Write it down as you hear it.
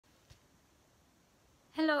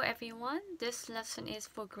Hello everyone, this lesson is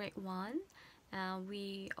for grade 1.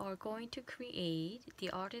 We are going to create the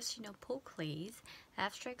artist, Paul Klee's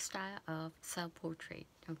abstract style of self-portrait,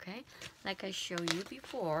 okay? Like I showed you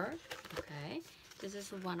before, okay? This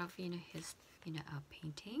is one of, his,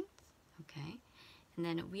 paintings, okay? And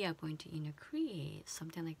then we are going to, create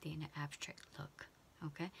something like the abstract look,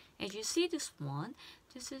 okay? As you see this one,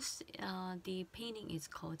 this is, the painting is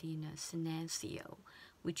called the Silencio,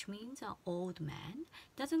 which means an old man.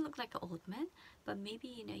 Doesn't look like an old man, but maybe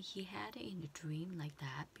he had it in a dream like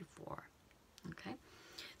that before. Okay,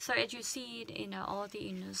 so as you see it in all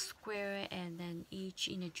the square and then each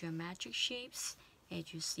geometric shapes,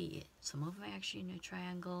 as you see it, some of them are actually in a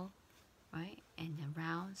triangle, right, and a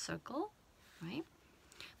round circle, right,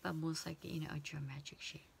 but most likely a geometric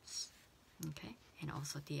shapes. Okay, and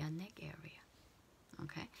also the neck area.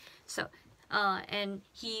 Okay, so and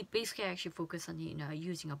he basically actually focused on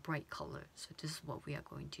using a bright color. So this is what we are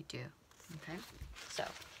going to do. Okay, so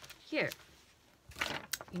here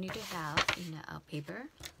you need to have a paper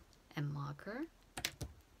and marker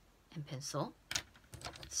and pencil,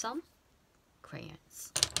 some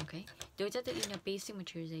crayons. Okay, those are the basic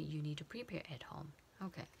materials that you need to prepare at home.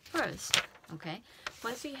 Okay, first, okay,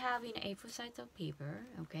 once you have A4 size of paper,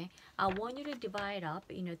 okay, I want you to divide up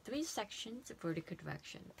 3 sections vertical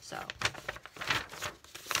direction. So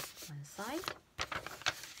one side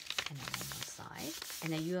and then one more side,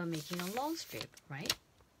 and then you are making a long strip, right?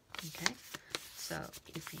 Okay, so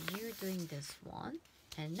if you're doing this one,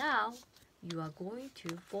 and now you are going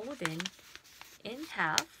to fold in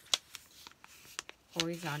half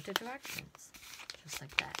horizontal directions, just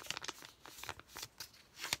like that.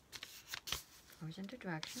 Horizontal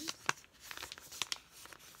directions.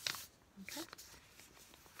 Okay,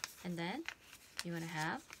 and then you want to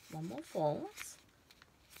have one more fold,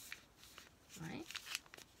 right,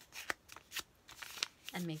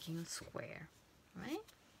 and making a square, right?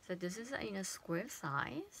 So this is a square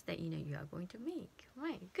size that you are going to make,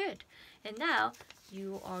 right? Good. And now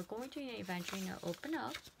you are going to eventually open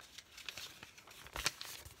up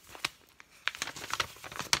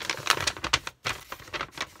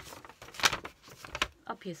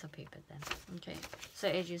a piece of paper then. Okay, so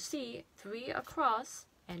as you see, 3 across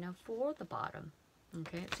and 4 at the bottom.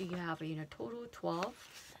 Okay, so you have total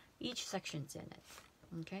 12 each sections in it.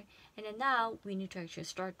 Okay, and then now we need to actually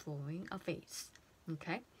start drawing a face.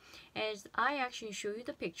 Okay, as I actually show you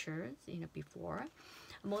the pictures before,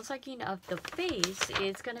 most likely of the face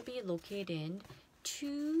is going to be located in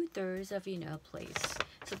 2/3 of a place.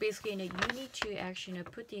 So basically you need to actually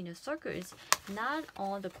put the circles not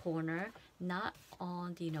on the corner, not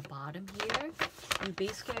on the bottom here. You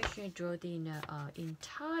basically actually draw the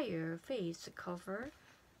entire face to cover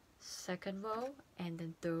second row and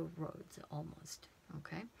then third rows almost.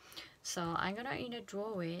 Okay, so I'm gonna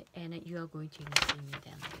draw it, and you are going to see me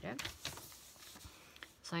then later.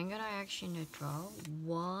 So I'm gonna actually draw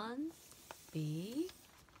one big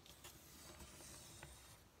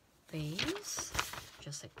face,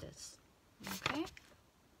 just like this. Okay.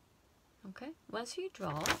 Okay. Once you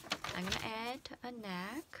draw, I'm gonna add a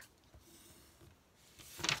neck.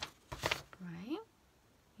 Right.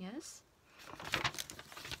 Yes.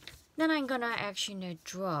 Then I'm gonna actually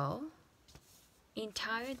draw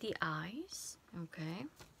entire the eyes. Okay.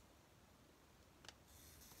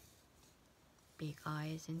 Big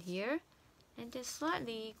eyes in here, and then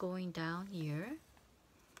slightly going down here,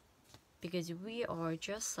 because we are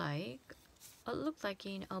just like it looks like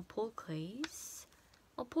in a Paul Klee's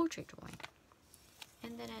a portrait drawing.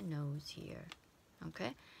 And then a nose here.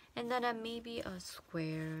 Okay, and then maybe a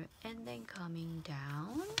square, and then coming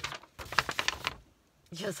down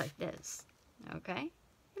just like this. Okay,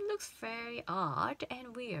 it looks very odd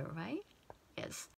and weird, right? Yes.